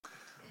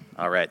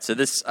All right, so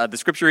the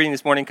scripture reading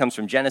this morning comes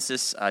from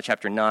Genesis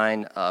chapter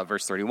 9,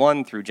 verse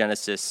 31 through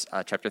Genesis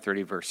chapter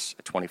 30, verse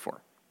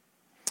 24.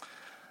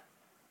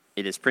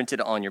 It is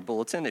printed on your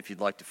bulletin if you'd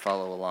like to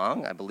follow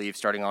along, I believe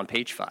starting on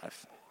page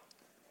 5.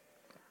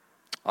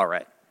 All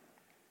right.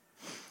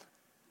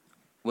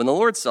 When the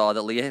Lord saw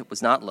that Leah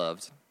was not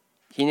loved,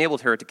 he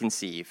enabled her to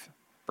conceive,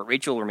 but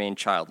Rachel remained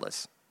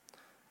childless.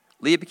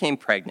 Leah became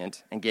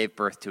pregnant and gave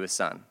birth to a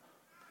son.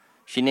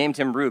 She named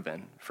him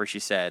Reuben, for she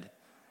said,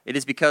 "It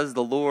is because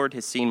the Lord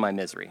has seen my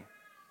misery.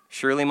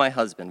 Surely my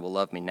husband will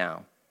love me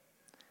now."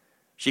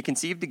 She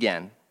conceived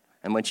again,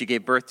 and when she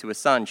gave birth to a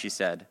son, she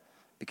said,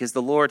 "Because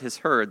the Lord has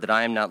heard that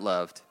I am not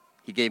loved,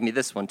 he gave me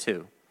this one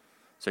too."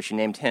 So she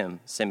named him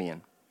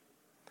Simeon.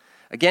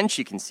 Again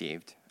she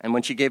conceived, and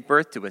when she gave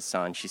birth to a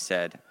son, she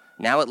said,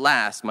 "Now at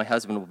last my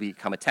husband will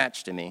become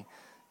attached to me,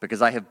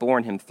 because I have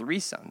borne him 3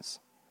 sons."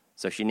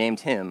 So she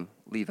named him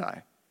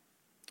Levi.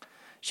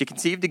 She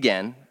conceived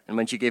again, and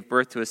when she gave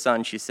birth to a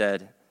son, she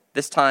said,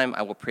 "This time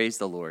I will praise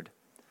the Lord."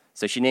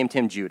 So she named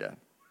him Judah.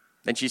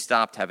 Then she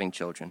stopped having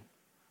children.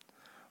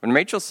 When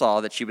Rachel saw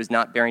that she was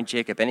not bearing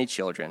Jacob any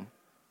children,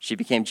 she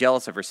became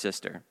jealous of her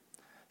sister.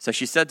 So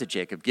she said to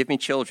Jacob, "Give me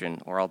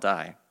children, or I'll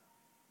die."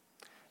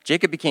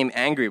 Jacob became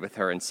angry with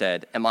her and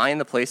said, "Am I in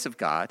the place of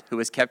God, who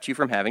has kept you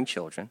from having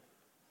children?"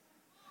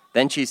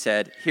 Then she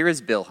said, "Here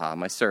is Bilhah,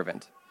 my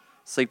servant.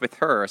 Sleep with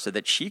her so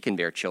that she can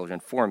bear children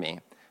for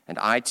me, and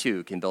I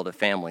too can build a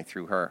family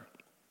through her."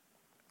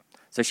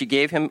 So she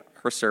gave him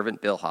her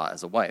servant Bilhah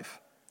as a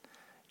wife.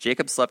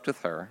 Jacob slept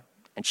with her,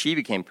 and she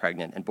became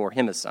pregnant and bore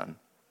him a son.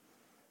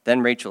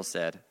 Then Rachel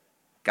said,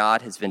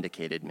 "God has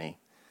vindicated me.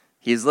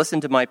 He has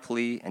listened to my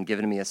plea and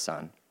given me a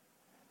son."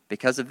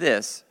 Because of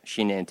this,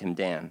 she named him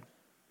Dan.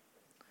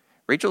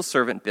 Rachel's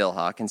servant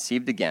Bilhah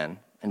conceived again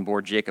and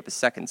bore Jacob a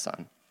second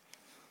son.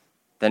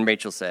 Then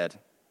Rachel said,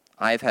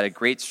 "I have had a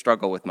great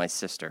struggle with my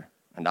sister,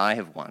 and I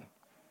have won."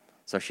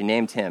 So she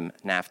named him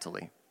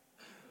Naphtali.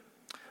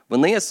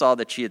 When Leah saw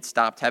that she had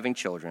stopped having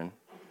children,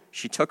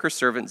 she took her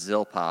servant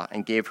Zilpah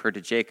and gave her to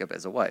Jacob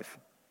as a wife.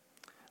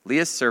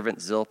 Leah's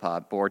servant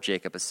Zilpah bore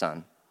Jacob a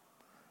son.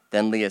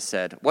 Then Leah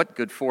said, "What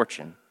good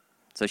fortune!"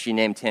 So she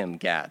named him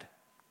Gad.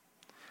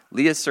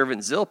 Leah's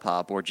servant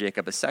Zilpah bore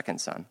Jacob a second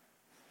son.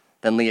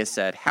 Then Leah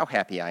said, "How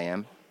happy I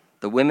am!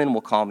 The women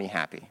will call me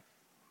happy."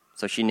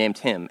 So she named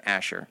him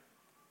Asher.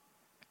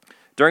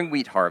 During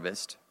wheat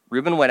harvest,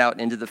 Reuben went out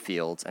into the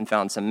fields and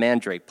found some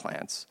mandrake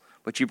plants,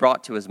 which he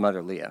brought to his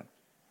mother Leah.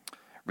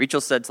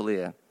 Rachel said to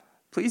Leah,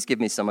 "Please give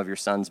me some of your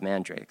son's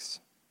mandrakes."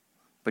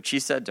 But she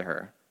said to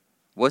her,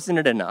 "Wasn't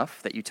it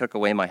enough that you took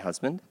away my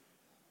husband?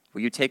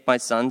 Will you take my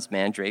son's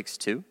mandrakes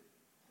too?"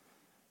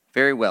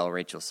 "Very well,"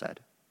 Rachel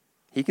said.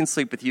 "He can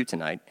sleep with you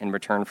tonight in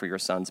return for your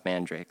son's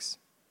mandrakes."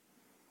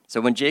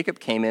 So when Jacob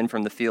came in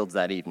from the fields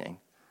that evening,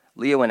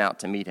 Leah went out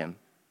to meet him.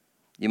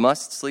 "You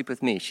must sleep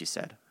with me," she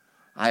said.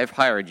 "I have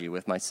hired you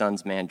with my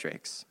son's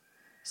mandrakes."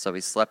 So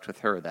he slept with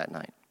her that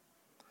night.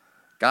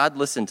 God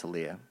listened to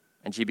Leah,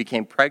 and she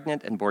became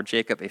pregnant and bore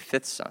Jacob a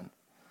 5th son.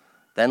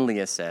 Then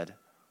Leah said,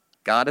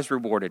 "God has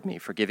rewarded me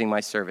for giving my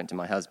servant to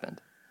my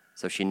husband."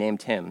 So she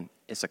named him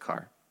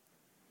Issachar.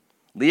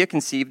 Leah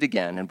conceived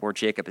again and bore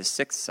Jacob his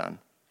 6th son.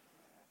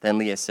 Then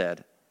Leah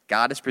said,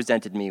 "God has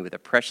presented me with a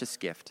precious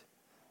gift.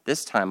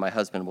 This time my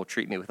husband will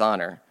treat me with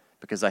honor,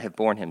 because I have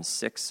borne him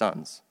 6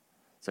 sons."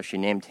 So she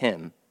named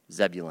him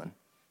Zebulun.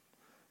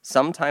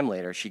 Some time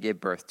later she gave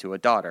birth to a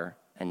daughter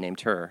and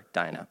named her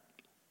Dinah.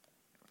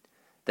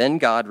 Then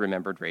God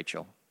remembered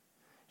Rachel.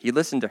 He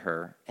listened to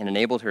her and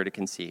enabled her to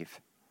conceive.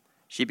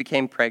 She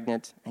became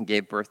pregnant and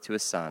gave birth to a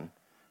son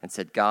and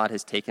said, "God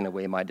has taken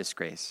away my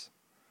disgrace."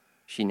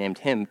 She named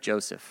him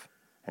Joseph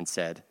and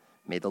said,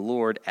 "May the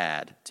Lord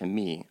add to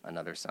me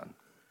another son."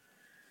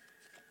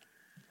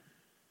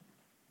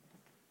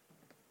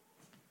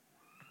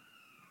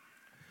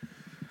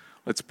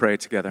 Let's pray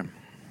together.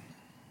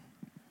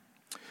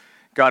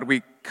 God,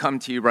 we come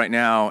to you right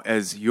now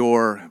as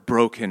your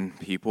broken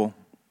people.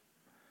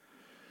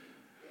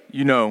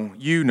 You know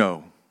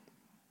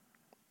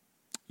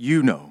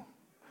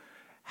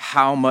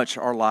how much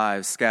our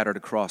lives scattered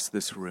across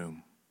this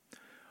room,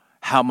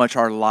 how much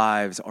our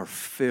lives are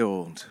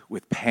filled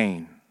with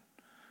pain,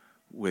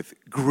 with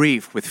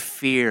grief, with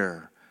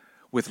fear,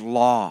 with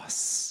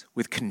loss,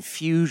 with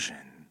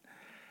confusion,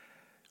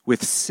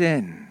 with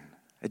sin,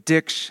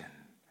 addiction,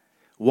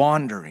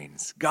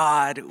 wanderings.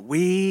 God,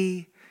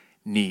 we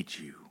need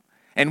you.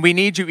 And we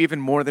need you even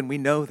more than we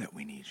know that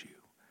we need you.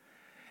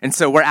 And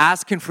so we're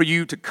asking for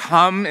you to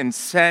come and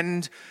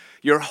send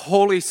your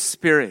Holy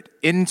Spirit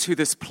into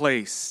this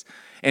place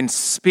and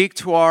speak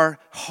to our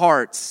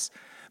hearts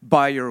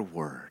by your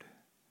word.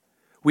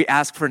 We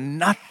ask for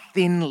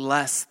nothing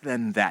less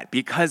than that,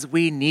 because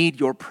we need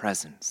your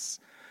presence,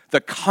 the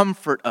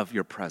comfort of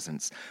your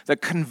presence, the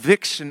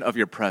conviction of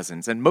your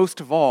presence, and most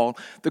of all,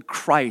 the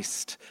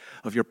Christ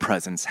of your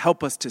presence.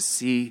 Help us to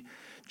see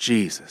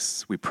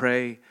Jesus. We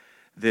pray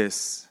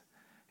this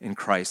in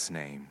Christ's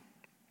name.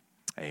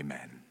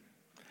 Amen.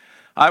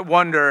 I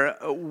wonder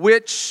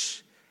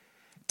which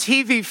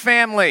TV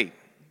family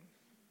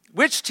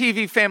Which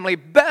TV family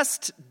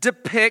best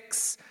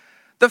depicts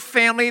the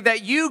family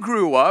that you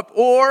grew up,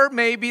 or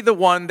maybe the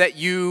one that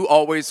you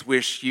always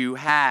wish you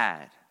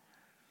had?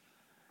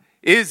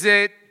 Is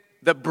it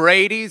the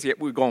Bradys? Yeah,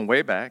 we're going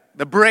way back.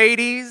 The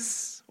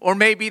Bradys, or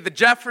maybe the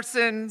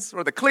Jeffersons,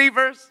 or the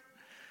Cleavers?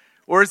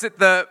 Or is it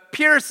the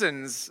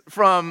Pearsons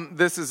from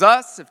This Is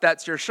Us, if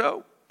that's your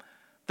show?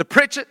 The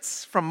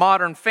Pritchetts from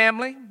Modern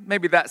Family?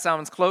 Maybe that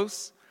sounds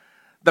close.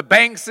 The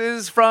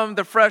Bankses from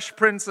The Fresh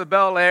Prince of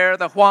Bel-Air?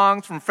 The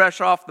Huangs from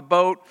Fresh Off the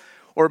Boat?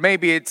 Or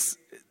maybe it's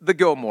the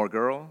Gilmore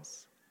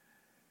Girls?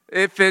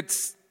 If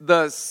it's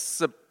the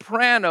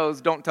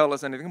Sopranos, don't tell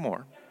us anything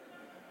more.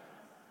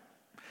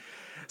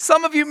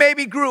 Some of you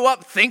maybe grew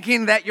up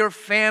thinking that your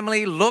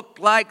family looked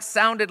like,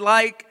 sounded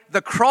like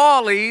the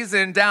Crawleys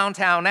in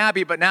Downton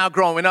Abbey, but now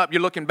growing up,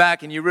 you're looking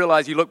back and you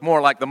realize you look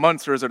more like the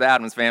Munsters or the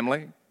Addams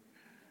Family.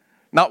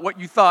 Not what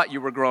you thought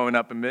you were growing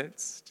up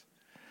amidst.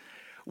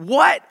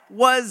 What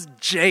was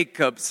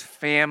Jacob's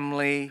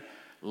family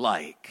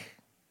like?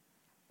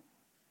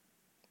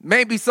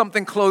 Maybe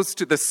something close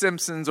to the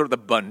Simpsons or the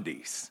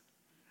Bundys.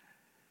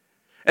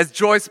 As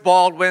Joyce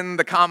Baldwin,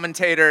 the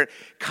commentator,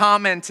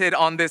 commented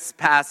on this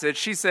passage,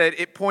 she said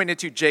it pointed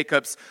to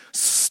Jacob's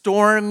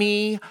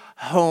stormy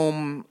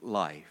home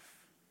life.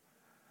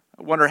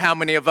 I wonder how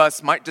many of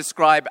us might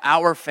describe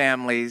our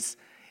families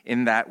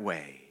in that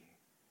way.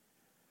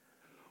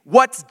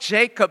 What's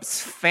Jacob's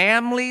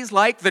families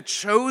like? The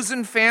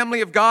chosen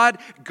family of God,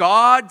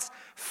 God's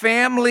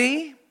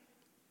family?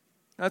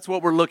 That's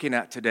what we're looking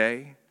at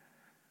today.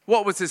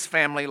 What was his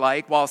family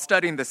like? While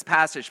studying this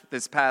passage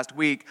this past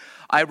week,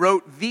 I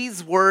wrote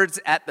these words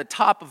at the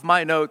top of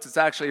my notes. It's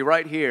actually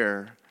right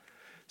here.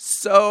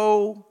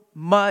 So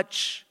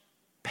much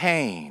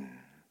pain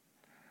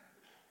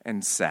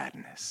and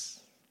sadness.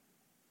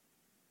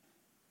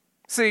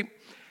 See,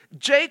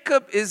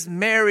 Jacob is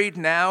married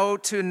now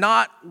to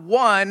not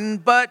one,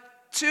 but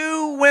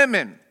two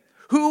women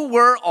who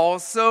were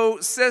also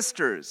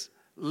sisters,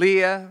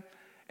 Leah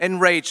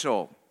and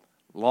Rachel.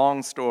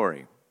 Long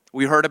story.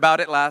 We heard about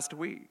it last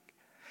week.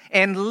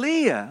 And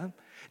Leah,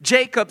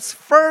 Jacob's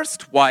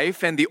first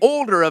wife and the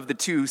older of the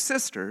two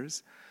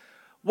sisters,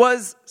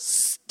 was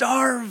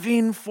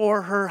starving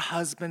for her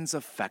husband's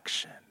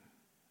affection.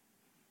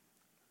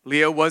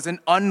 Leah was an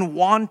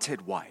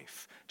unwanted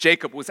wife.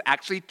 Jacob was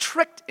actually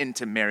tricked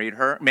into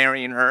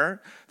marrying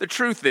her. The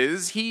truth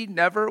is, he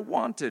never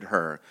wanted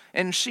her,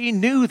 and she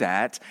knew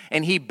that,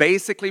 and he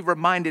basically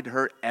reminded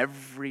her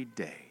every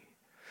day.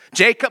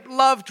 Jacob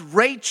loved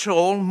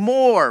Rachel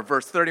more.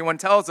 Verse 31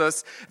 tells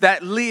us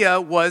that Leah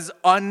was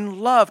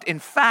unloved. In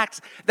fact,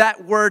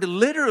 that word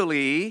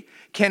literally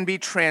can be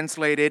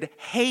translated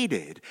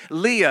hated.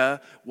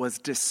 Leah was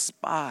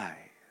despised.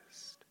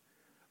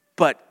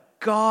 But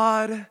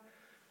God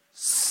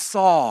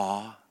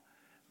saw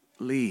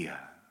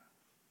Leah.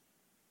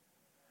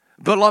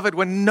 Beloved,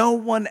 when no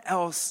one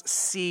else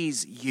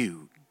sees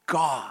you,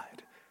 God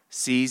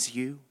sees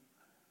you,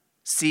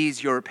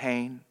 sees your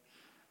pain,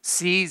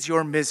 sees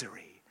your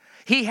misery.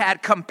 He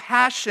had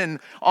compassion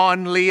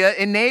on Leah,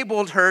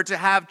 enabled her to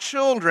have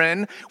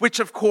children,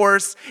 which of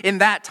course in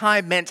that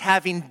time meant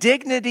having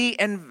dignity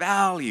and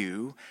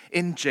value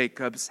in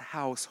Jacob's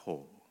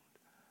household.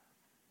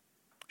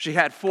 She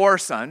had 4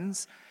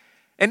 sons,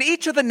 and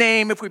each of the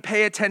name, if we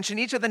pay attention,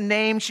 each of the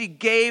names she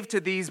gave to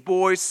these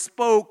boys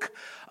spoke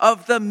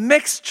of the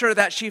mixture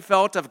that she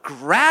felt of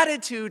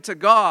gratitude to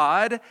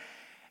God,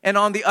 and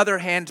on the other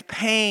hand,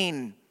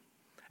 pain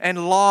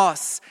and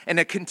loss, and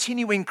a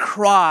continuing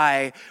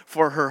cry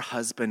for her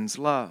husband's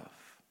love.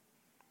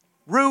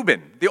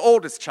 Reuben, the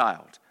oldest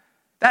child,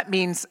 that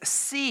means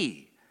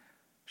see.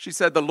 She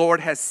said, the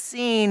Lord has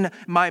seen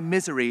my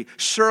misery.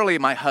 Surely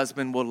my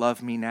husband will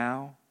love me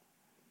now.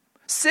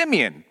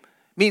 Simeon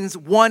means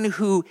one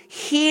who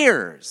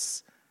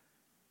hears.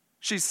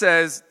 She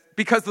says,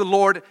 because the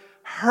Lord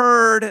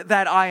heard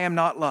that I am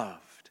not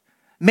loved.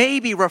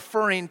 Maybe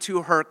referring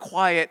to her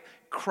quiet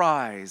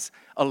cries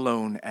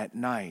alone at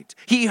night.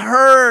 He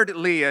heard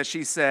Leah,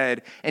 she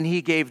said, and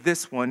he gave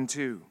this one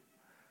too.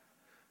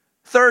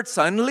 Third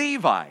son,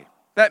 Levi.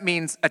 That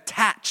means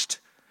attached,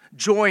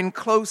 joined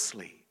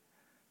closely.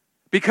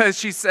 Because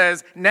she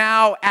says,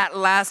 now at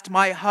last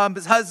my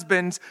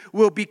husband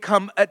will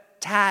become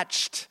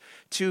attached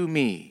to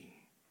me.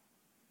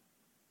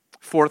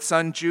 Fourth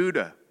son,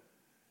 Judah.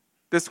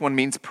 This one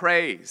means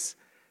praise.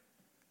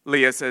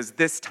 Leah says,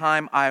 this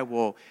time I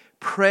will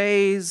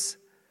praise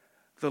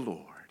the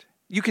Lord.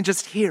 You can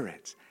just hear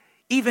it.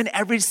 Even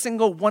every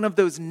single one of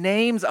those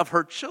names of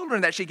her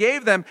children that she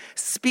gave them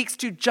speaks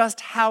to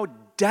just how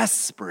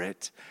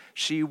desperate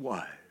she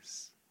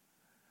was.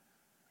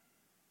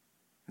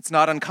 It's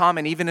not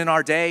uncommon, even in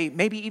our day,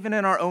 maybe even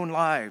in our own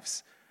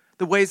lives,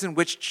 the ways in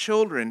which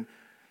children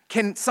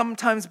can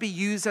sometimes be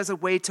used as a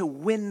way to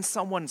win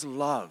someone's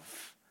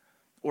love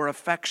or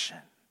affection,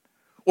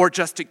 or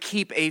just to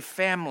keep a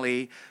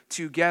family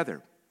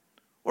together.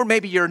 Or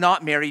maybe you're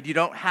not married, you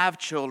don't have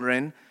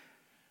children.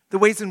 The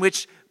ways in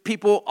which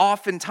people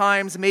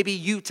oftentimes, maybe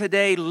you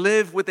today,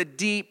 live with a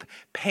deep,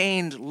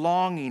 pained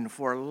longing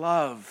for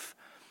love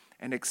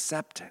and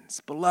acceptance.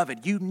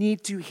 Beloved, you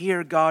need to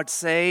hear God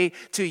say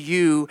to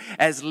you,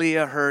 as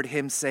Leah heard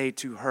him say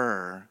to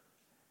her,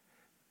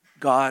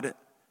 God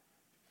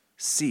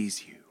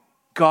sees you.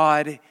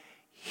 God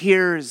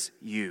hears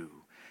you.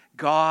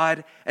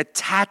 God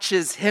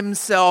attaches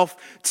himself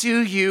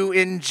to you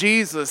in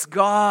Jesus.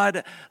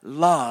 God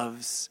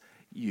loves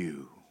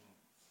you.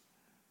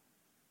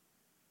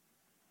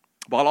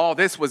 While all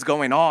this was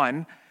going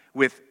on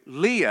with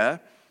Leah,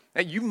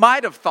 you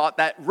might have thought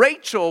that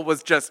Rachel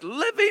was just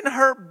living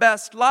her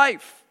best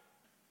life.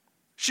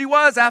 She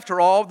was, after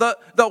all, the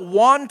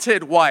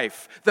wanted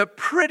wife, the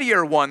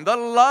prettier one, the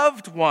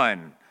loved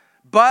one.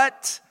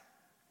 But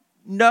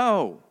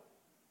no,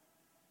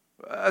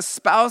 a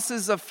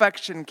spouse's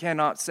affection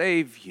cannot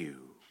save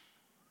you.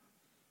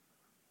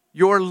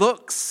 Your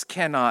looks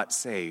cannot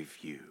save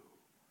you.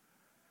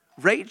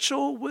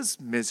 Rachel was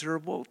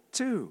miserable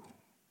too.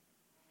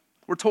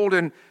 We're told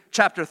in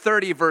chapter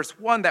 30, verse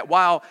 1, that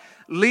while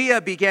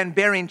Leah began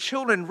bearing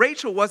children,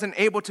 Rachel wasn't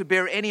able to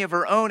bear any of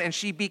her own, and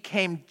she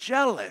became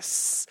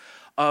jealous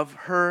of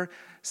her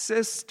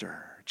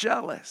sister.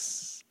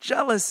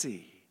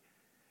 Jealousy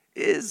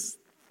is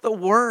the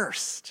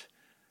worst.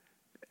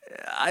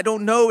 I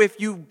don't know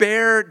if you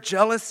bear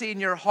jealousy in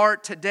your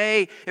heart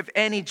today, if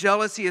any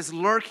jealousy is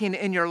lurking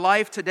in your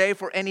life today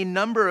for any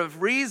number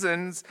of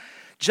reasons.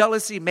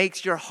 Jealousy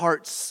makes your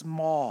heart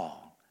small.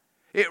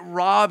 It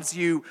robs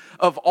you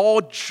of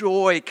all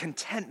joy,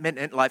 contentment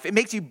in life. It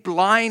makes you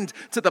blind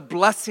to the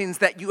blessings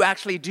that you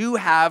actually do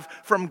have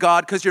from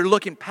God because you're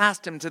looking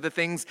past Him to the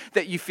things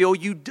that you feel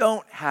you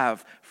don't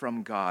have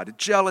from God.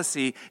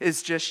 Jealousy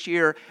is just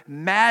sheer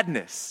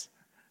madness.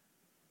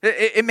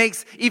 It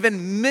makes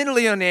even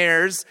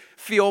millionaires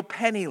feel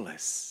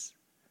penniless.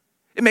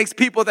 It makes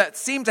people that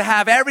seem to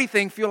have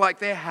everything feel like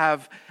they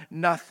have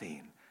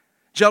nothing.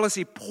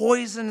 Jealousy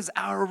poisons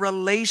our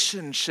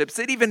relationships.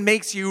 It even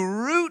makes you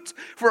root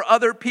for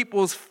other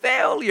people's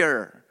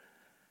failure,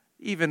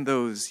 even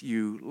those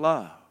you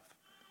love.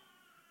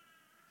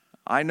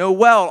 I know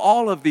well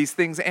all of these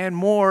things and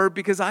more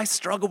because I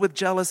struggle with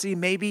jealousy.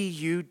 Maybe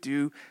you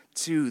do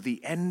too, the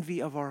envy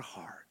of our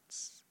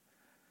hearts.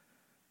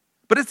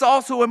 But it's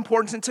also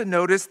important to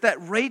notice that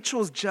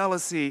Rachel's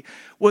jealousy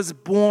was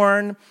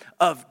born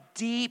of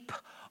deep,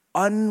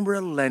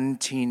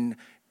 unrelenting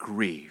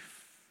grief.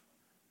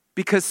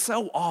 Because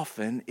so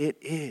often it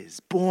is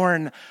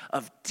born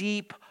of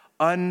deep,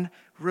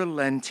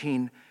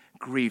 unrelenting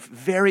grief.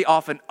 Very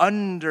often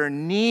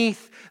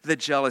underneath the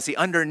jealousy,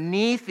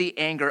 underneath the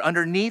anger,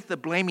 underneath the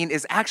blaming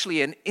is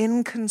actually an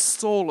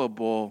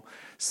inconsolable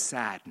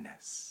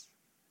sadness.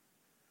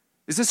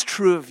 Is this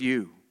true of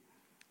you?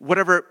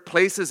 Whatever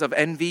places of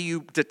envy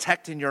you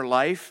detect in your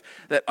life,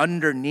 that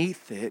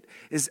underneath it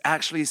is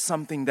actually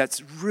something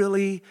that's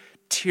really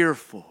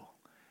tearful,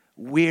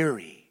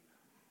 weary,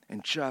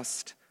 and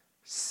just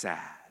sad.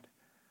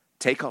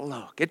 Take a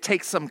look. It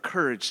takes some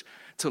courage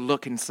to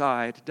look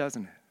inside,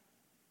 doesn't it?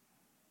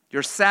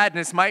 Your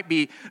sadness might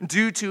be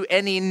due to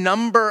any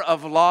number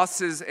of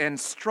losses and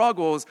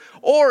struggles,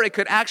 or it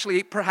could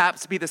actually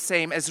perhaps be the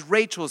same as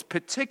Rachel's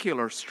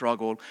particular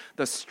struggle,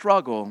 the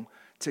struggle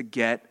to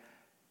get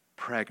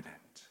pregnant.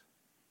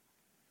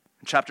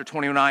 In chapter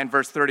 29,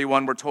 verse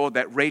 31, we're told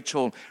that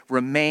Rachel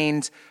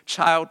remained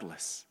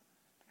childless.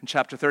 In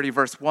chapter 30,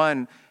 verse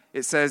 1,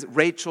 it says,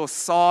 Rachel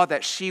saw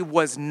that she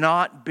was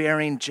not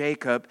bearing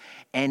Jacob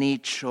any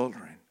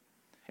children.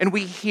 And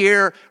we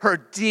hear her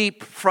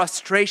deep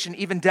frustration,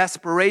 even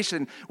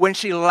desperation, when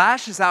she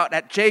lashes out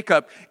at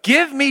Jacob,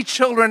 "Give me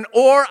children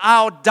or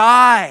I'll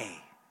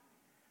die."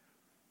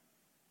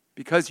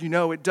 Because you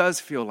know it does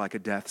feel like a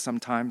death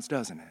sometimes,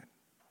 doesn't it?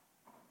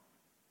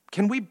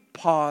 Can we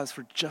pause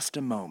for just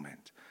a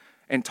moment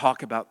and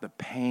talk about the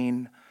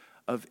pain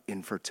of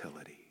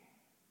infertility?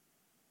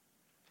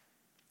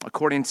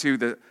 According to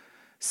the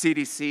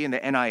CDC and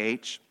the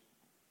NIH,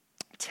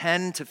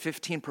 10 to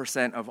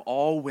 15% of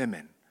all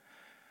women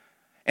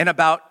and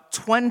about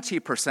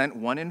 20%,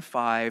 1 in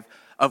 5,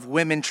 of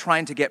women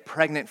trying to get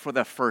pregnant for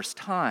the first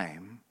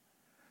time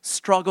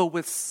struggle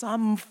with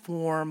some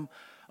form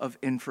of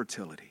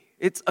infertility.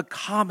 It's a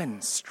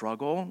common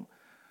struggle,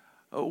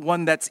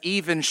 one that's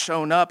even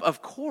shown up,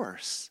 of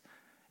course,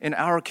 in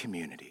our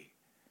community.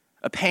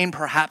 A pain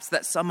perhaps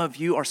that some of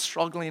you are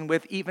struggling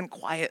with even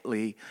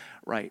quietly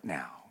right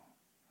now.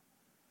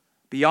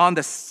 Beyond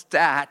the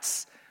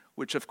stats,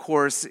 which of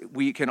course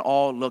we can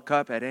all look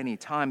up at any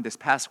time, this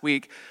past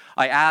week,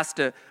 I asked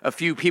a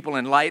few people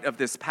in light of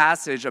this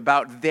passage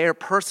about their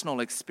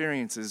personal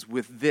experiences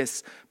with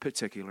this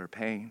particular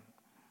pain.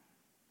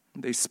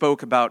 They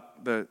spoke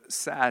about the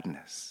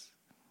sadness,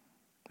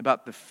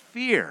 about the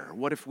fear,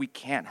 what if we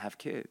can't have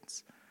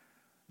kids?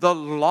 The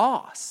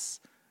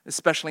loss,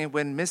 especially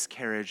when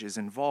miscarriage is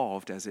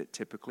involved, as it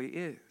typically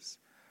is.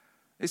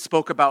 They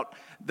spoke about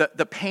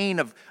the pain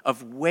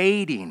of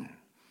waiting.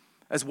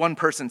 As one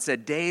person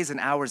said, days and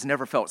hours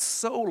never felt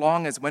so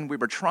long as when we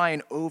were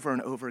trying over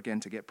and over again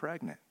to get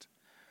pregnant.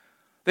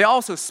 They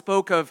also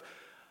spoke of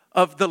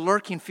the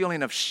lurking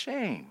feeling of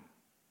shame.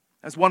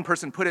 As one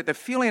person put it, the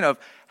feeling of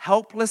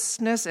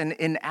helplessness and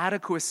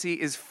inadequacy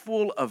is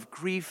full of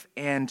grief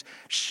and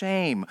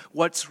shame.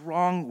 What's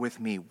wrong with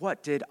me?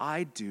 What did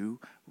I do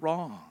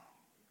wrong?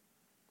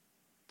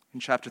 In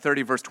chapter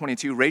 30, verse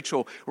 22,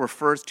 Rachel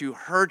refers to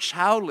her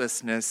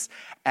childlessness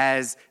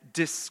as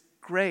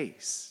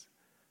disgrace.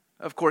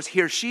 Of course,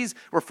 here she's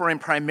referring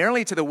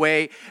primarily to the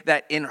way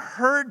that in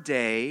her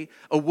day,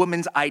 a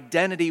woman's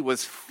identity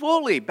was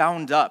fully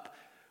bound up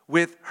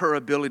with her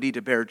ability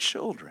to bear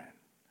children.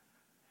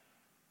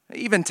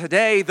 Even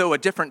today, though a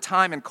different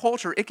time and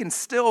culture, it can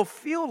still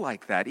feel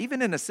like that,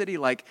 even in a city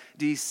like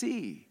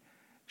D.C.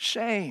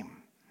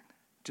 Shame,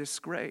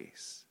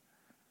 disgrace.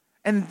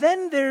 And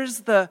then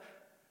there's the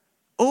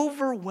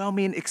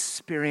overwhelming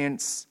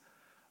experience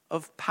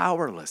of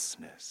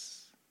powerlessness.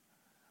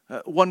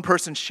 One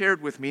person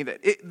shared with me that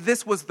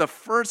this was the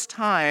first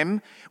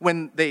time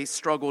when they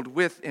struggled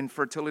with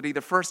infertility, the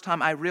first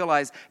time I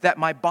realized that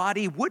my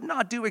body would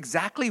not do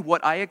exactly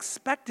what I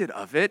expected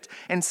of it,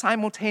 and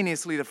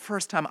simultaneously the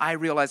first time I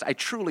realized I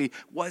truly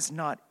was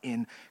not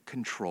in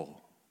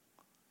control.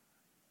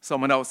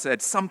 Someone else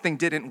said something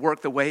didn't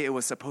work the way it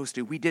was supposed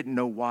to. We didn't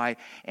know why,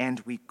 and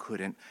we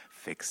couldn't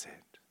fix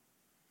it.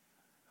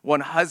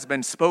 One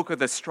husband spoke of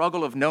the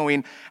struggle of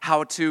knowing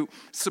how to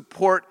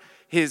support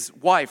his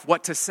wife,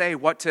 what to say,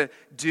 what to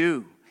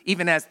do,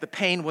 even as the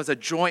pain was a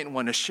joint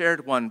one, a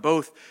shared one,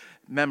 both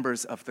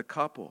members of the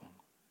couple.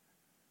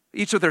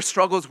 Each of their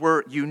struggles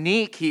were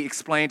unique, he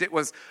explained. It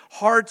was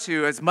hard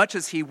to, as much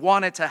as he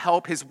wanted to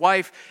help, his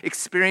wife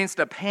experienced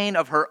a pain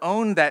of her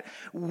own that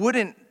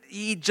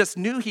he just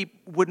knew he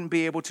wouldn't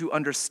be able to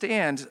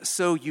understand.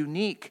 So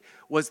unique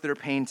was their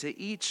pain to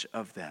each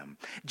of them.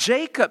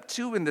 Jacob,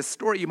 too, in this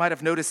story, you might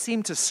have noticed,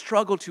 seemed to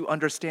struggle to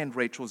understand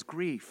Rachel's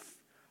grief.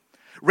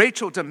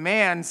 Rachel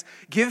demands,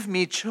 give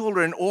me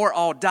children or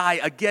I'll die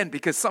again,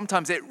 because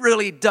sometimes it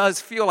really does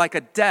feel like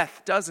a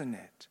death, doesn't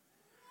it?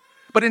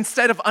 But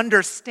instead of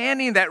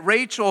understanding that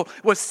Rachel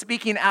was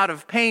speaking out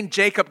of pain,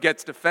 Jacob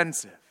gets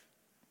defensive.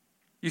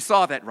 You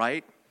saw that,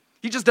 right?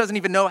 He just doesn't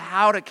even know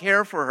how to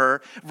care for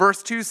her.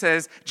 Verse 2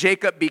 says,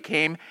 Jacob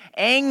became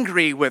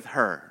angry with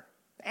her,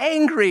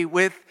 angry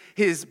with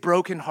his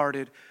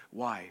brokenhearted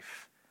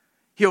wife.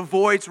 He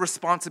avoids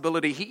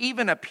responsibility. He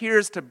even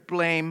appears to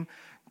blame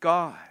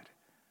God.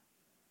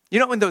 You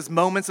know, in those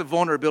moments of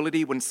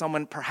vulnerability when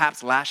someone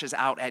perhaps lashes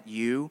out at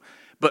you,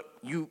 but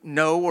you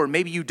know, or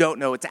maybe you don't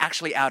know, it's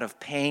actually out of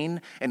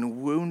pain and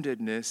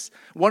woundedness.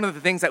 One of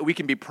the things that we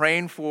can be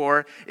praying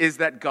for is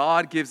that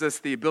God gives us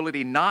the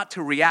ability not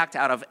to react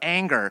out of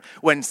anger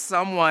when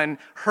someone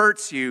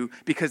hurts you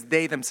because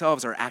they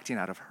themselves are acting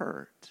out of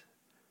hurt.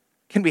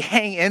 Can we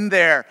hang in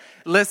there,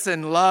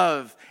 listen,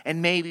 love,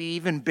 and maybe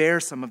even bear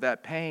some of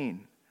that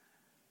pain?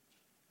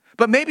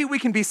 But maybe we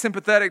can be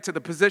sympathetic to the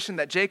position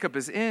that Jacob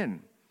is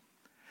in.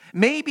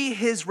 Maybe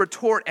his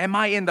retort, am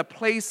I in the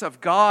place of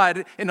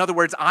God? In other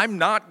words, I'm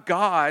not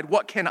God,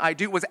 what can I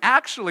do? Was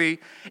actually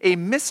a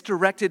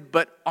misdirected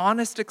but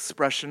honest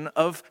expression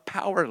of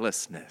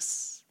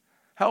powerlessness,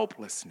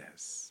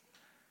 helplessness.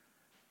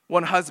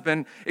 One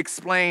husband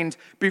explained,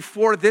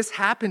 before this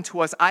happened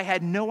to us, I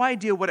had no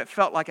idea what it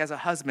felt like as a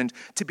husband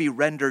to be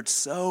rendered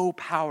so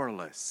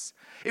powerless.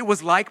 It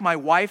was like my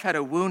wife had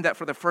a wound that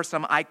for the first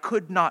time I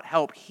could not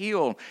help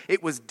heal.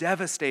 It was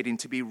devastating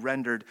to be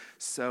rendered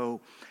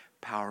so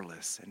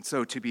powerless. And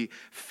so, to be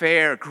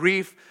fair,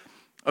 grief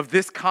of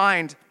this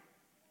kind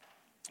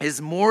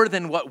is more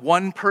than what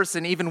one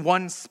person, even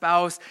one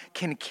spouse,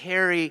 can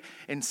carry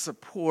and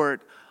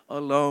support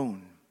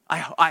alone.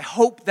 I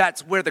hope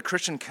that's where the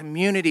Christian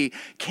community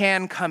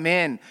can come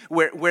in,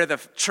 where the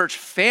church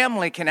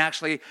family can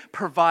actually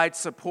provide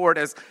support.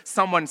 As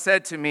someone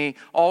said to me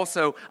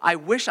also, I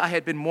wish I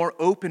had been more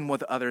open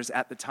with others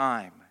at the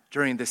time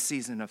during this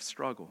season of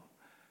struggle.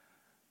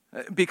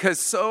 Because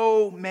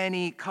so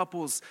many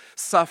couples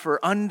suffer,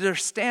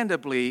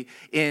 understandably,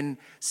 in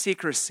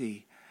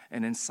secrecy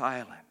and in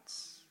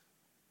silence.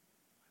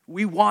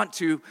 We want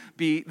to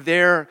be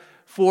there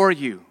for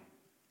you,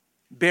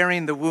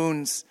 bearing the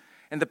wounds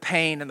and the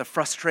pain and the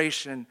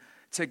frustration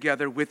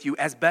together with you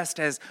as best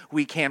as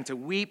we can, to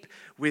weep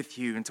with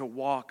you and to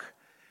walk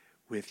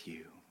with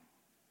you.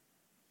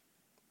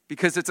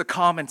 Because it's a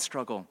common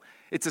struggle.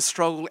 It's a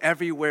struggle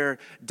everywhere,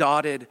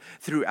 dotted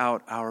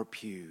throughout our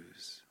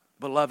pews.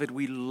 Beloved,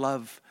 we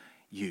love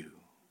you.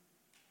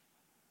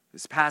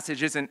 This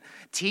passage isn't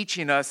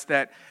teaching us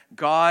that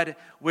God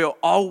will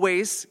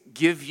always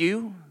give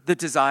you the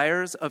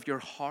desires of your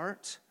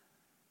heart,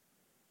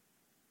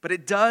 but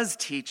it does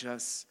teach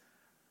us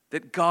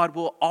that God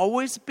will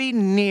always be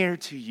near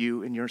to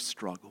you in your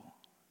struggle.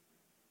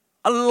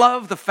 I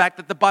love the fact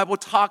that the Bible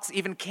talks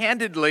even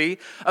candidly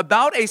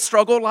about a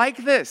struggle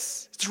like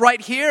this. It's right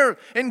here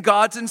in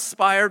God's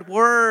inspired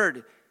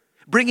word,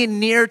 bringing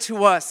near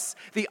to us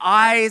the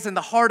eyes and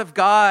the heart of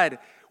God,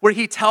 where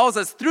he tells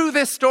us, through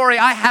this story,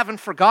 I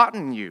haven't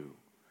forgotten you.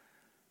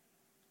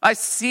 I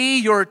see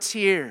your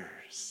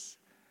tears,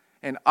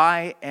 and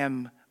I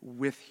am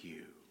with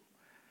you.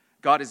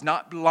 God is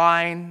not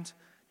blind,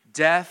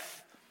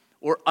 deaf,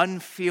 or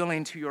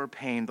unfeeling to your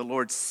pain. The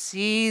Lord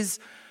sees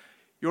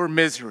your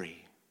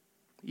misery,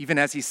 even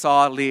as he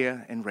saw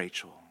Leah and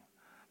Rachel.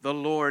 The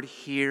Lord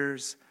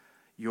hears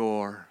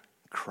your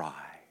cry.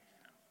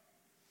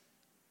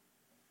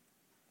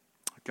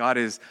 God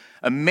is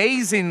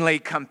amazingly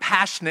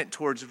compassionate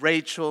towards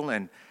Rachel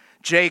and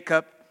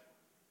Jacob,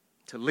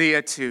 to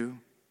Leah too.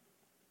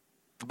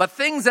 But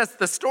things, as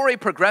the story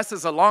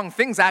progresses along,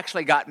 things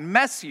actually got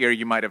messier,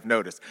 you might have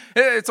noticed.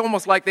 It's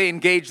almost like they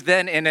engaged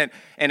then in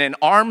an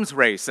arms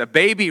race, a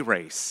baby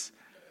race.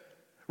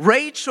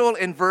 Rachel,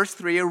 in verse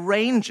 3,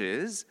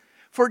 arranges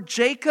for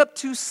Jacob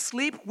to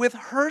sleep with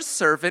her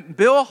servant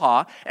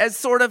Bilhah as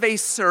sort of a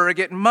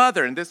surrogate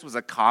mother. And this was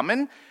a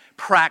common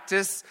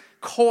practice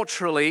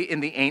culturally in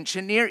the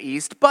ancient Near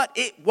East, but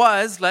it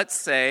was, let's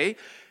say,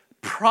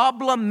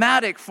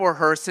 problematic for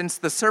her since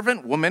the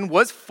servant woman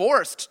was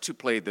forced to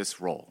play this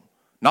role,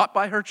 not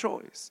by her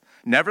choice.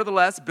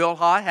 Nevertheless,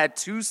 Bilhah had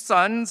 2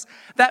 sons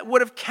that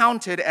would have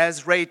counted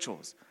as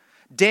Rachel's.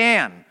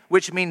 Dan,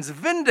 which means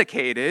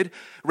vindicated,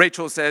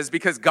 Rachel says,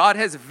 because God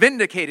has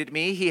vindicated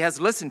me, he has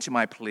listened to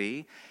my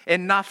plea.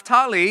 And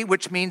Naphtali,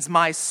 which means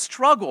my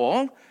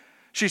struggle,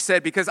 she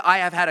said, because I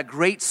have had a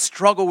great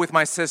struggle with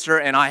my sister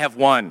and I have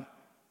won.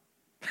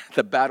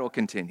 The battle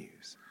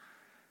continues.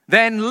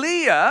 Then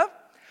Leah,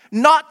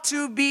 not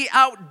to be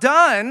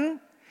outdone,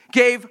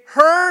 gave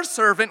her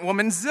servant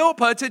woman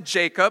Zilpah to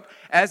Jacob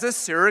as a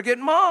surrogate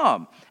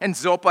mom. And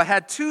Zilpah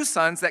had 2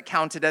 sons that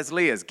counted as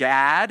Leah's.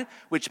 Gad,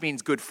 which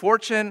means good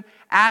fortune,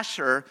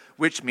 Asher,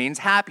 which means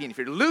happy. And if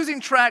you're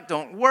losing track,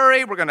 don't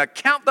worry, we're going to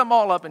count them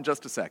all up in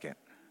just a second.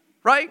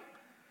 Right?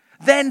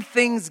 Then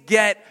things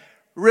get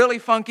really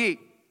funky.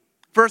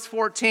 Verse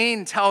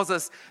 14 tells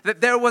us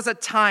that there was a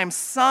time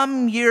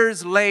some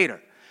years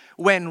later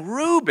when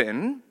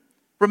Reuben,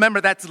 remember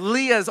that's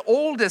Leah's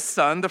oldest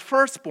son, the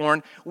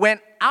firstborn,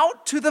 went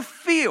out to the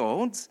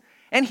fields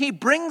and he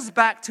brings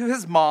back to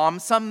his mom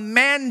some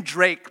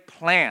mandrake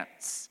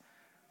plants.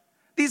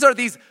 These are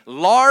these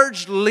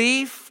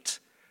large-leafed,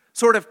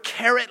 sort of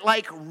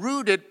carrot-like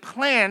rooted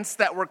plants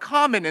that were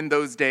common in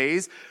those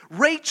days.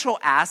 Rachel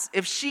asks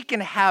if she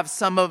can have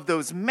some of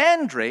those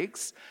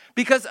mandrakes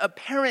because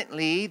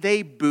apparently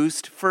they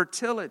boost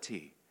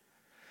fertility.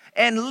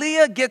 And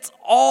Leah gets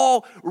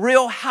all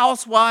Real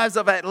Housewives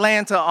of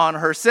Atlanta on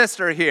her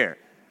sister here.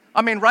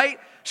 I mean, right?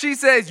 She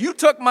says, you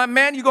took my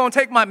man, you gonna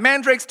take my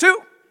mandrakes too?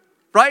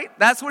 Right?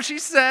 That's what she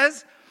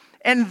says.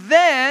 And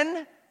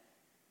then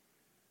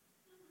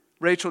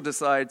Rachel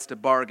decides to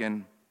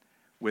bargain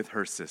with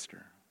her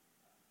sister.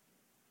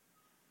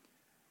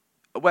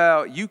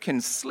 Well, you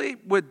can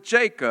sleep with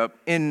Jacob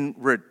in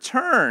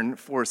return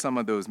for some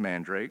of those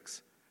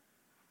mandrakes.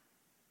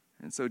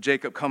 And so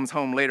Jacob comes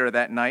home later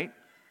that night,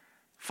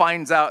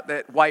 finds out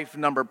that wife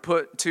number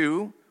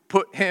 2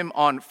 put him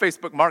on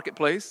Facebook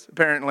Marketplace,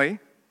 apparently.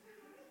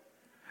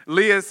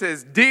 Leah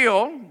says,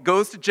 deal,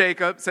 goes to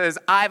Jacob, says,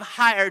 I've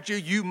hired you,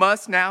 you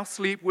must now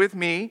sleep with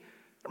me.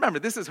 Remember,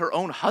 this is her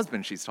own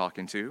husband she's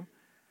talking to.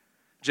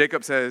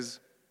 Jacob says,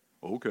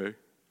 okay,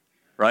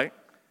 right?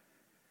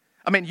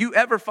 I mean, you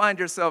ever find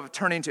yourself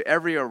turning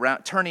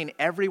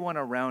everyone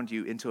around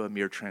you into a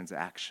mere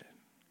transaction?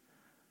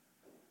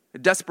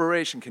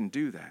 Desperation can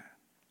do that.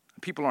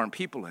 People aren't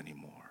people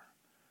anymore.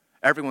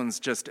 Everyone's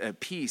just a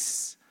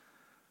piece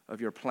of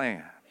your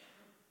plan.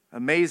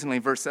 Amazingly,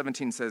 verse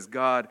 17 says,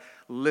 God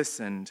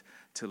listened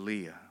to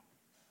Leah.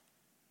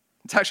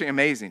 It's actually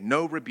amazing.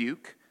 No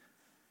rebuke,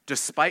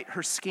 despite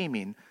her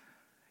scheming.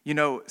 You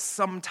know,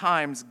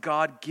 sometimes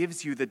God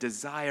gives you the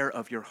desire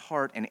of your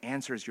heart and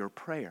answers your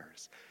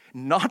prayers,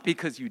 not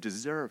because you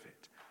deserve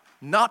it,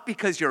 not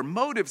because your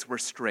motives were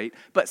straight,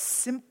 but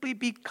simply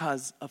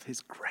because of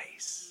his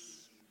grace.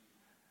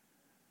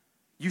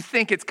 You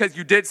think it's because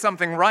you did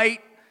something right,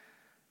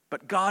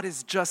 but God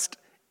is just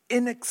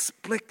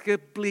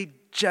inexplicably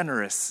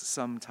generous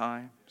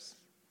sometimes.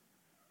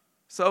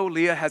 So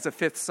Leah has a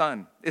 5th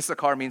son.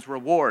 Issachar means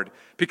reward,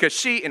 because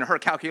she, in her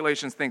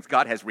calculations, thinks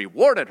God has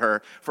rewarded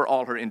her for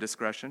all her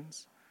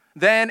indiscretions.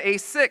 Then a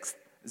 6th,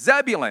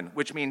 Zebulun,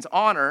 which means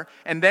honor,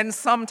 and then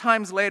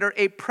sometimes later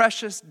a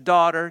precious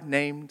daughter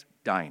named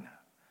Dinah.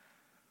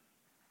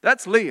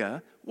 That's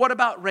Leah. What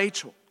about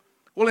Rachel?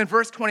 Well, in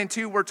verse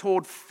 22, we're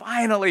told,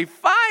 finally,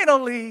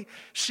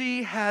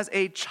 she has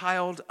a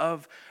child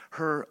of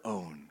her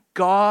own.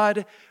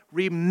 God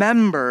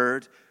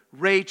remembered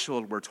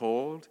Rachel, we're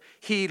told.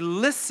 He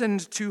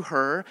listened to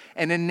her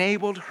and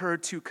enabled her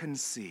to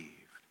conceive.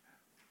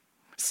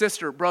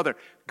 Sister, brother,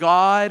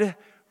 God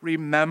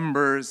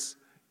remembers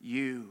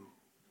you.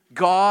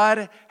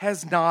 God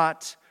has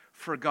not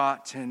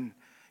forgotten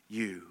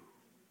you.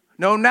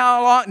 No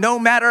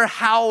matter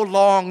how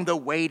long the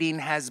waiting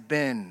has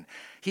been,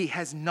 he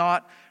has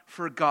not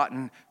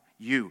forgotten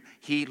you.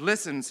 He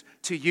listens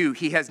to you.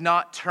 He has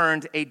not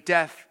turned a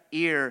deaf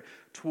ear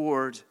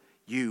toward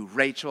you.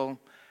 Rachel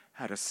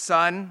had a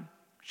son.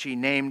 She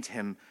named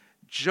him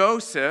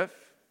Joseph.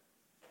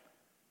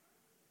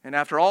 And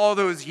after all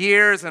those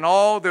years and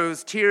all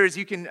those tears,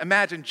 you can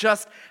imagine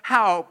just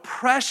how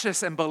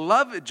precious and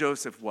beloved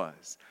Joseph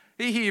was.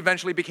 He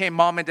eventually became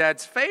mom and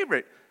dad's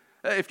favorite.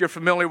 If you're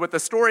familiar with the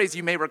stories,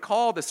 you may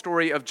recall the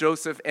story of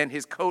Joseph and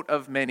his coat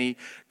of many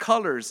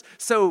colors.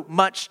 So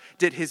much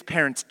did his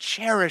parents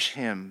cherish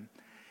him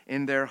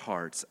in their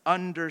hearts,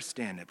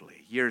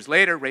 understandably. Years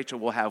later, Rachel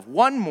will have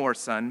one more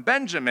son,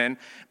 Benjamin,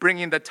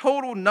 bringing the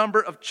total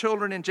number of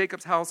children in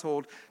Jacob's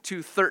household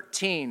to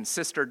 13,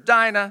 sister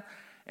Dinah,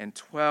 and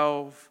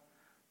 12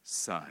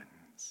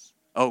 sons.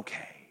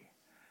 Okay.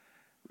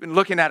 We've been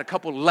looking at a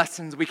couple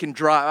lessons we can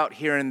draw out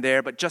here and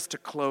there, but just to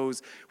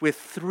close with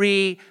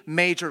 3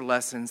 major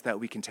lessons that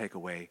we can take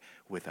away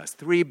with us.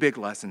 3 big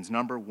lessons.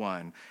 Number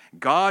 1,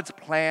 God's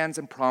plans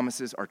and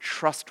promises are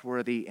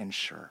trustworthy and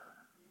sure.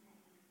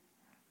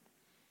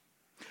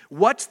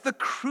 What's the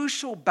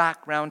crucial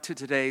background to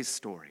today's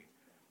story?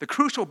 The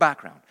crucial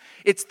background.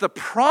 It's the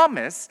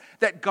promise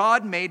that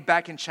God made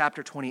back in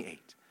chapter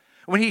 28.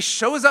 When he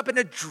shows up in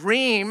a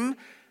dream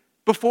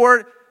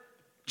before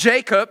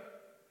Jacob,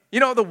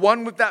 the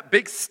one with that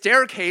big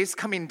staircase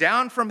coming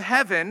down from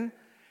heaven,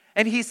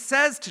 and he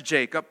says to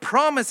Jacob,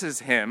 promises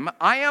him,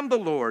 I am the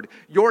Lord,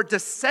 your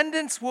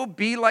descendants will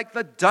be like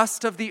the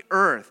dust of the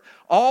earth.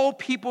 All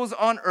peoples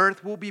on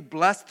earth will be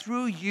blessed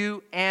through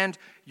you and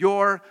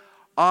your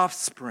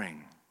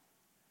offspring.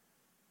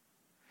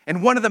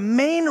 And one of the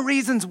main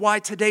reasons why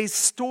today's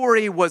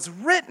story was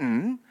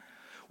written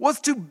was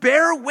to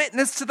bear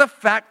witness to the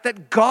fact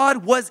that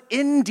God was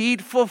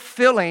indeed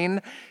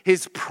fulfilling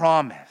his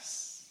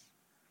promise.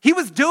 He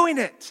was doing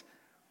it.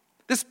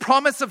 This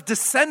promise of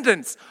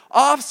descendants,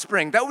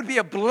 offspring, that would be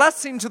a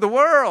blessing to the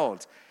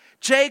world.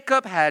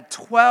 Jacob had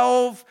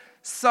 12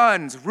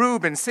 sons,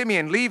 Reuben,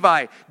 Simeon,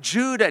 Levi,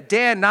 Judah,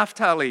 Dan,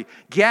 Naphtali,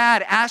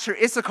 Gad, Asher,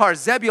 Issachar,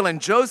 Zebulun,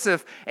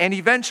 Joseph, and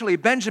eventually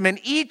Benjamin.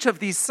 Each of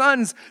these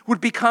sons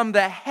would become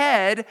the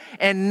head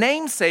and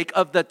namesake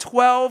of the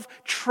 12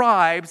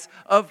 tribes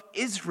of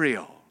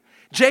Israel.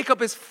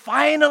 Jacob is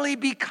finally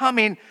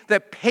becoming the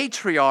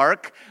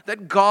patriarch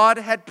that God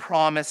had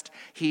promised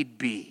he'd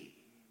be.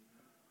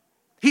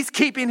 He's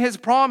keeping his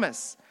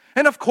promise.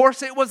 And of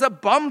course, it was a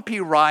bumpy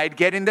ride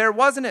getting there,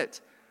 wasn't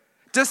it?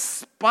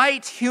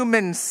 Despite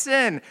human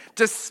sin,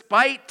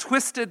 despite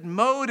twisted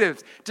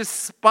motives,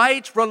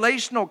 despite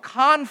relational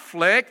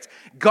conflict,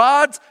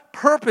 God's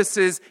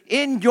purposes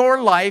in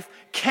your life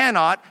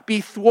cannot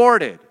be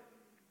thwarted.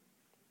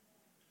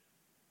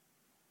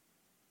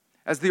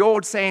 As the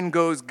old saying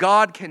goes,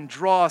 God can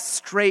draw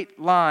straight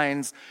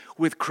lines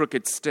with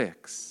crooked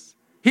sticks.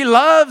 He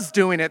loves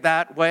doing it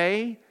that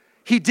way.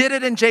 He did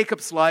it in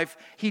Jacob's life.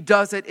 He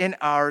does it in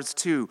ours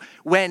too.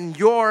 When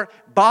your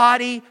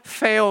body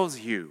fails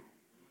you,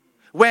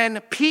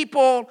 when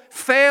people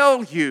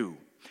fail you,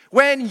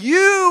 when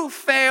you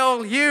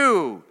fail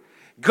you,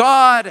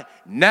 God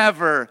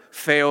never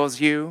fails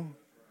you.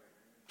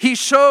 He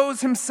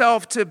shows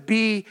himself to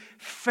be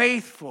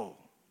faithful.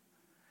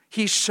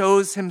 He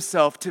shows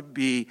himself to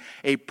be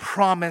a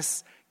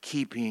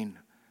promise-keeping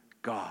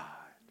God.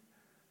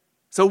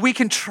 So we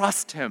can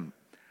trust him.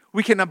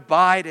 We can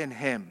abide in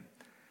him.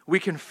 We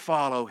can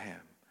follow him.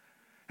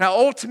 Now,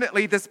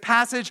 ultimately, this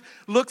passage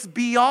looks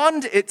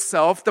beyond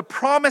itself. The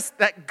promise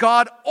that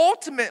God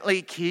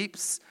ultimately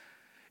keeps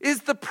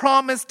is the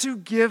promise to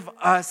give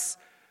us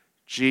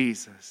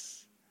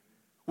Jesus.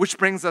 Which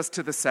brings us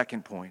to the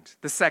second point,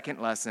 the second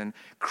lesson.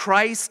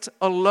 Christ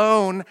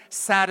alone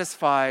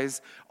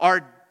satisfies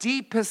our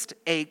deepest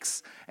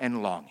aches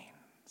and longings.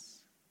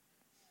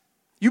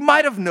 You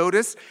might have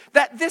noticed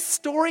that this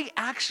story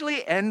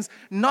actually ends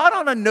not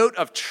on a note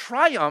of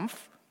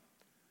triumph,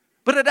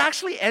 but it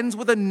actually ends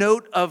with a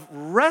note of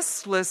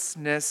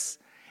restlessness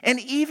and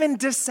even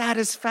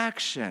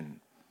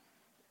dissatisfaction.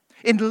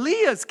 In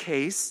Leah's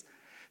case,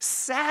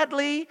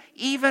 sadly,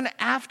 even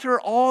after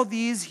all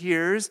these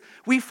years,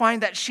 we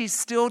find that she's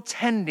still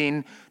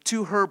tending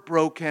to her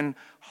broken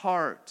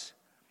heart.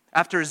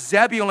 After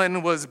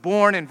Zebulun was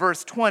born in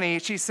verse 20,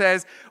 she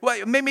says,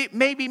 well, maybe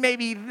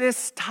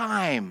this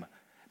time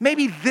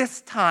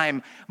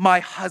my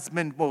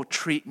husband will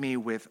treat me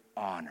with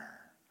honor.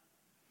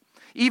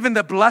 Even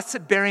the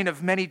blessed bearing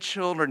of many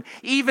children,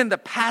 even the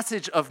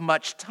passage of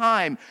much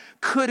time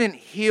couldn't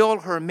heal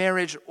her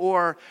marriage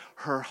or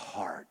her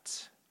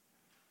heart.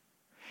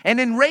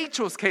 And in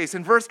Rachel's case,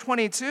 in verse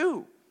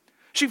 22,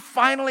 she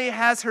finally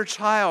has her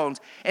child,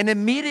 and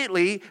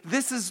immediately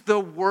this is the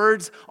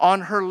words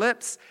on her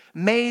lips: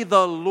 may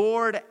the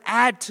Lord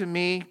add to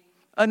me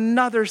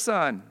another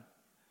son.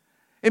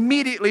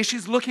 Immediately,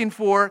 she's looking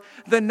for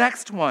the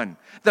next one.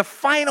 The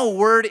final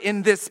word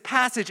in this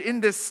passage, in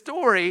this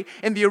story,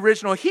 in the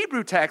original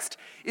Hebrew text,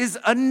 is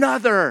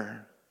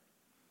another.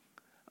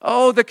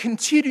 Oh, the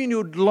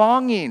continued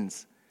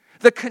longings,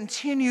 the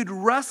continued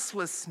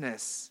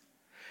restlessness.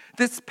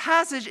 This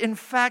passage, in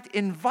fact,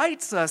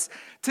 invites us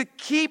to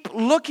keep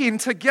looking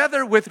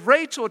together with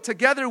Rachel,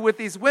 together with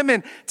these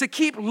women, to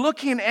keep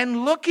looking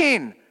and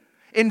looking,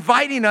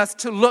 inviting us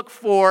to look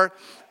for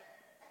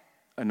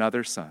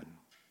another son.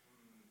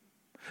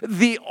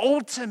 The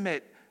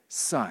ultimate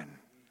son,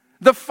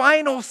 The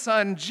final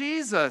son,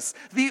 Jesus,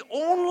 the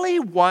only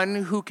one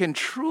who can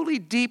truly,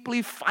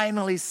 deeply,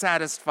 finally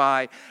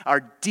satisfy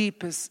our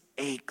deepest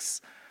aches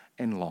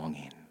and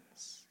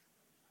longings.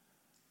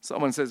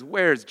 Someone says,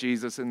 where's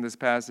Jesus in this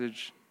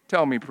passage?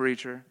 Tell me,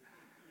 preacher.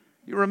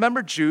 You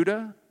remember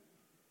Judah,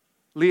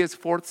 Leah's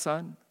fourth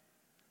son?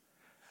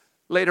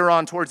 Later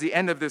on, towards the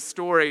end of this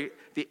story,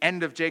 the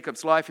end of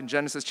Jacob's life in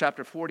Genesis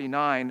chapter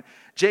 49,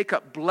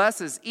 Jacob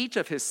blesses each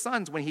of his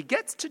sons. When he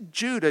gets to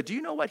Judah, do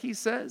you know what he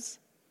says?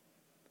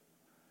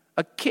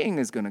 A king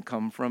is going to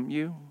come from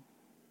you.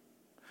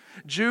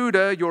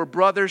 Judah, your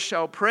brothers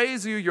shall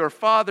praise you. Your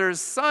father's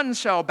sons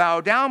shall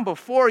bow down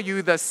before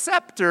you. The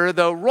scepter,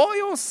 the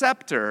royal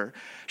scepter,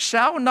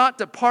 shall not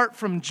depart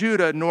from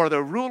Judah, nor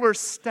the ruler's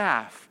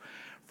staff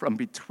from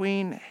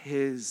between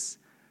his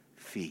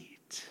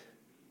feet.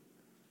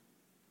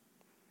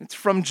 It's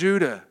from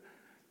Judah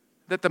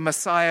that the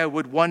Messiah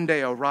would one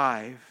day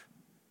arrive.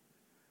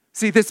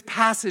 See, this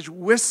passage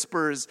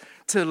whispers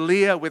to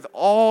Leah with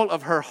all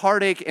of her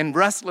heartache and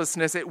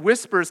restlessness. It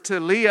whispers to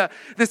Leah.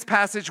 This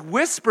passage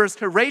whispers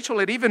to Rachel.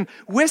 It even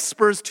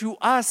whispers to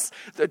us.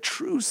 The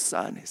true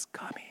son is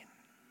coming.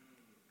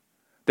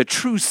 The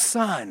true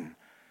son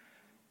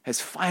has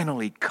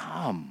finally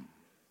come.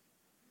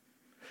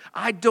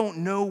 I don't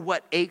know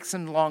what aches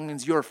and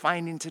longings you're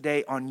finding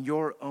today on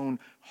your own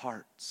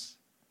hearts.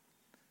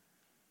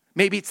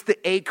 Maybe it's the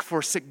ache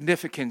for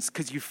significance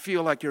because you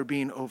feel like you're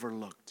being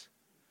overlooked.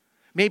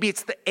 Maybe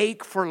it's the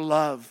ache for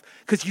love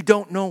because you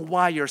don't know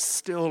why you're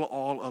still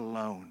all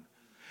alone.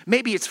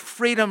 Maybe it's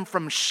freedom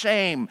from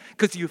shame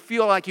because you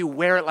feel like you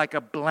wear it like a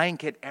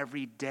blanket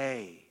every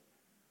day.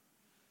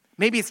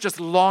 Maybe it's just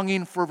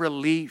longing for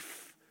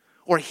relief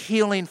or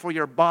healing for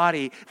your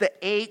body. The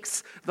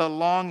aches, the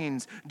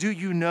longings. Do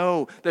you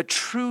know the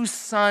true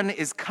son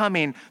is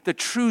coming? The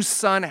true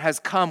son has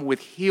come with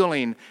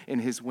healing in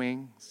his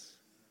wings.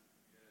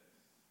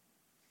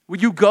 Will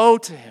you go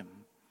to him?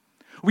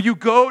 Will you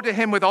go to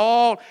him with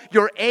all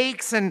your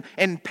aches and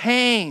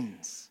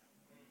pains?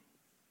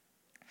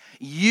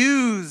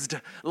 Used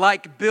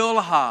like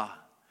Bilhah,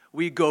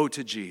 we go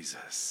to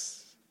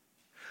Jesus.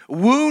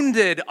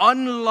 Wounded,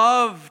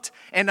 unloved,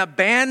 and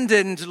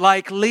abandoned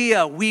like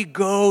Leah, we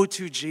go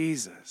to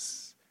Jesus.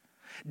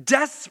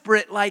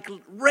 Desperate like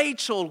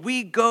Rachel,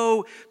 we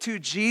go to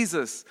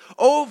Jesus.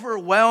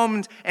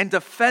 Overwhelmed and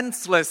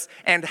defenseless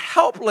and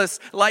helpless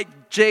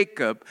like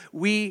Jacob,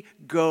 we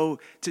go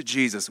to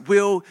Jesus.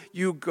 Will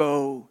you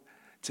go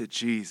to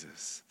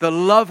Jesus? The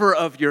lover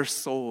of your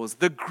souls,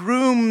 the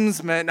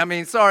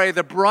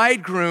the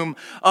bridegroom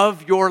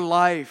of your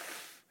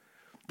life,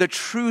 the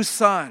true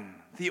son,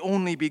 the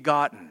only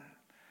begotten,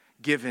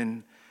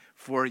 given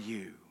for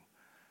you.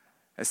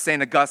 As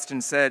St.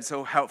 Augustine said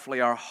so helpfully,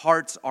 our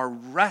hearts are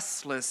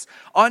restless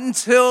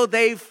until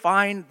they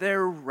find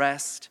their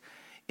rest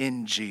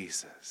in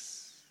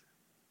Jesus.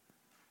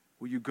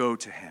 Will you go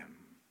to him?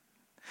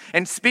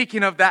 And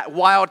speaking of that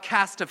wild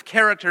cast of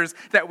characters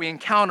that we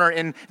encounter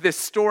in this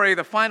story,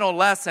 the final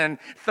lesson,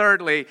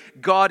 thirdly,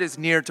 God is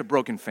near to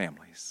broken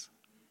families.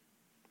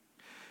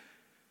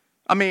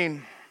 I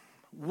mean,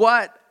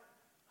 what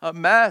a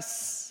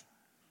mess.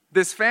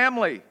 This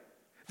family,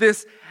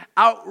 this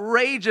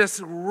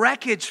outrageous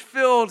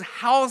wreckage-filled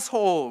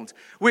household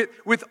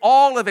with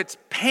all of its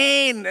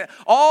pain,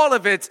 all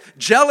of its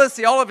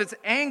jealousy, all of its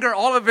anger,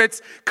 all of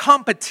its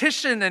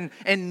competition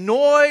and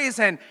noise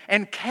and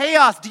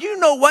chaos. Do you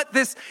know what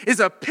this is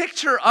a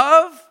picture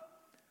of?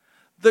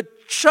 The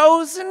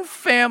chosen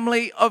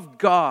family of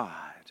God.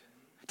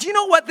 Do you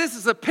know what this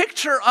is a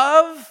picture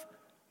of?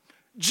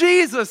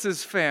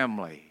 Jesus'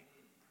 family.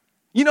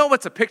 You know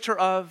what's a picture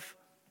of?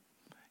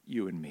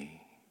 You and me.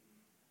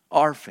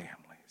 Our families.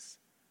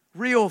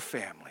 Real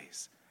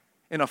families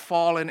in a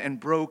fallen and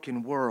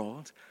broken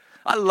world.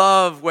 I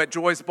love what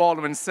Joyce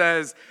Baldwin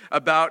says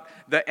about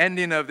the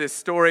ending of this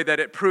story, that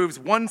it proves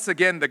once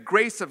again the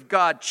grace of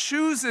God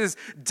chooses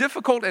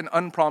difficult and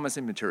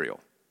unpromising material.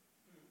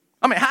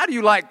 I mean, how do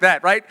you like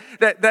that, right?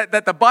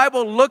 That the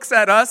Bible looks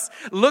at us,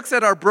 looks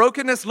at our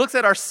brokenness, looks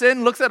at our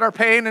sin, looks at our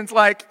pain, and it's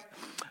like,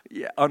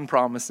 yeah,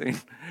 unpromising,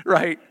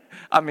 right?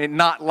 I mean,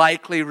 not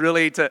likely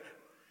really to,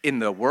 in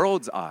the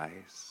world's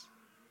eyes,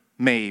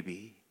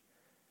 maybe.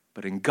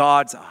 But in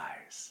God's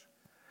eyes,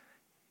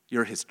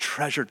 you're his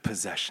treasured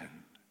possession.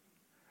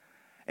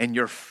 And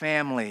your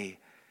family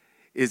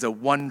is a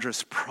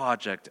wondrous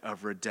project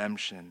of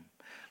redemption.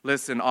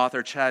 Listen,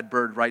 author Chad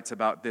Bird writes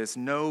about this.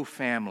 No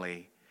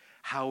family,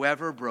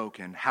 however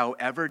broken,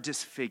 however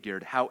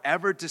disfigured,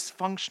 however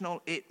dysfunctional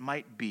it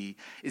might be,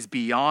 is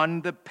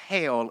beyond the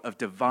pale of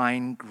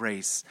divine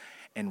grace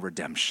and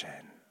redemption.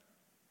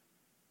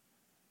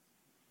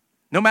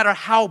 No matter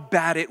how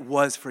bad it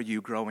was for you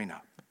growing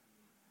up,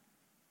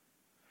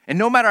 and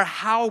no matter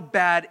how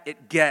bad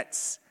it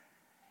gets,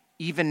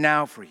 even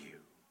now for you,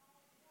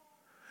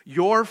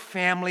 your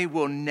family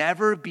will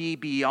never be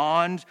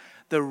beyond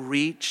the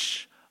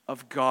reach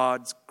of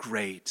God's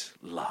great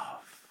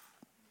love.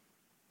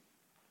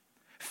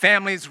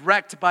 Families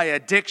wrecked by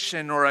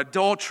addiction or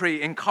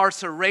adultery,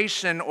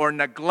 incarceration or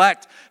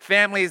neglect.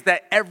 Families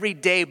that every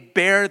day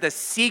bear the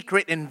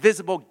secret,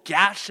 invisible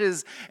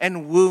gashes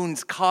and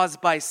wounds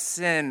caused by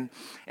sin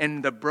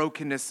and the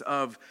brokenness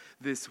of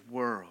this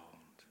world.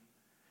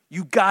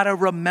 You gotta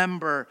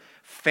remember,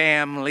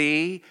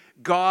 family,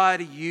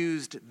 God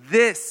used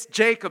this,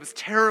 Jacob's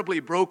terribly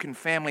broken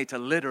family, to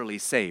literally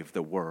save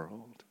the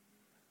world.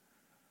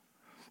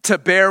 To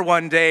bear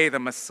one day the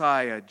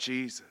Messiah,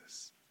 Jesus.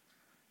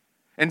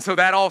 And so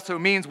that also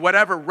means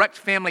whatever wrecked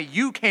family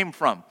you came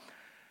from,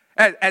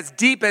 as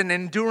deep and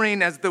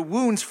enduring as the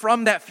wounds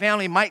from that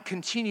family might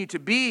continue to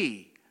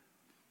be,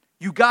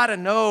 you gotta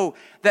know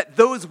that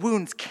those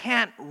wounds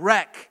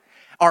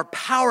are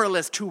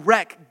powerless to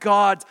wreck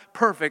God's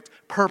perfect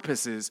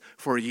purposes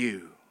for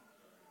you.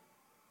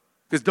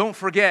 Because don't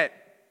forget,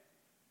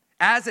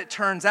 as it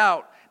turns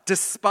out,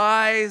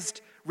 despised,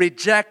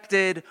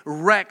 rejected,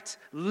 wrecked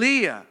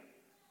Leah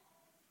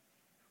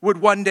would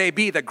one day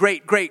be the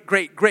great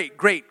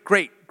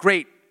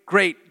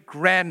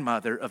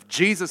grandmother of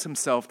Jesus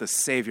himself, the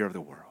Savior of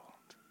the world.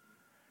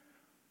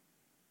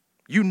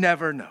 You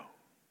never know.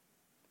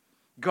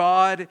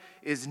 God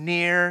is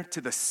near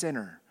to the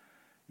sinner.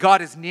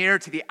 God is near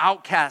to the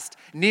outcast,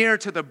 near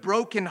to the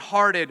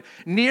brokenhearted,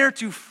 near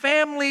to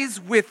families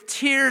with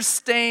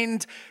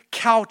tear-stained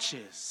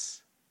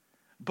couches.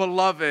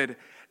 Beloved,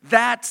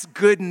 that's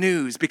good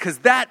news, because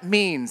that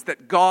means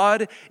that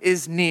God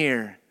is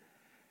near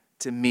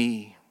to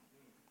me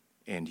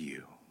and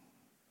you.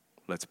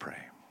 Let's pray.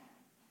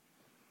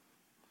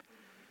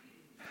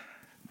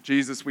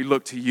 Jesus, we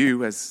look to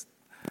you as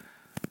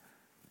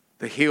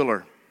the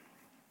healer,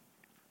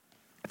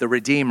 the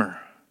redeemer,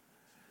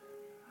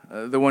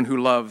 the one who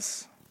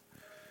loves.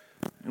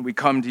 And we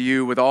come to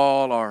you with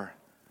all our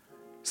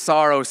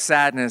sorrow,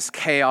 sadness,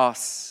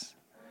 chaos,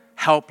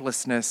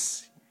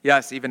 helplessness,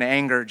 yes, even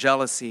anger,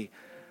 jealousy,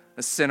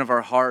 the sin of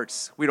our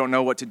hearts. We don't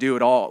know what to do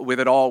with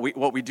it all.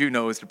 What we do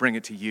know is to bring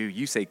it to you.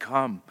 You say,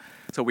 come.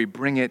 So we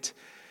bring it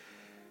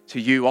to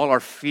you. All our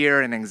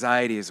fear and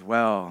anxiety as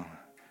well.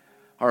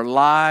 Our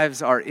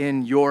lives are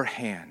in your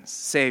hands,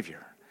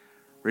 Savior,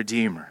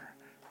 Redeemer,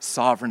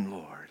 Sovereign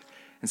Lord.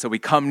 And so we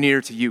come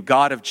near to you,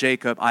 God of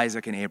Jacob,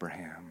 Isaac, and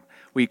Abraham.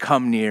 We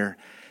come near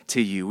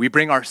to you. We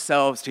bring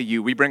ourselves to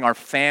you. We bring our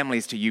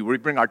families to you. We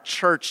bring our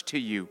church to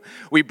you.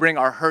 We bring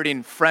our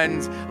hurting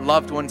friends,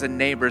 loved ones, and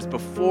neighbors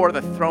before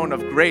the throne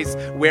of grace,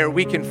 where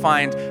we can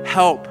find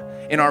help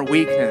in our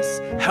weakness,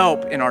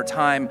 help in our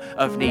time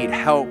of need,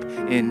 help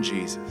in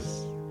Jesus.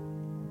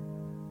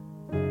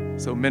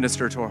 So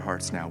minister to our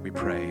hearts now, we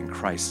pray in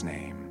Christ's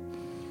name.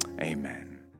 Amen.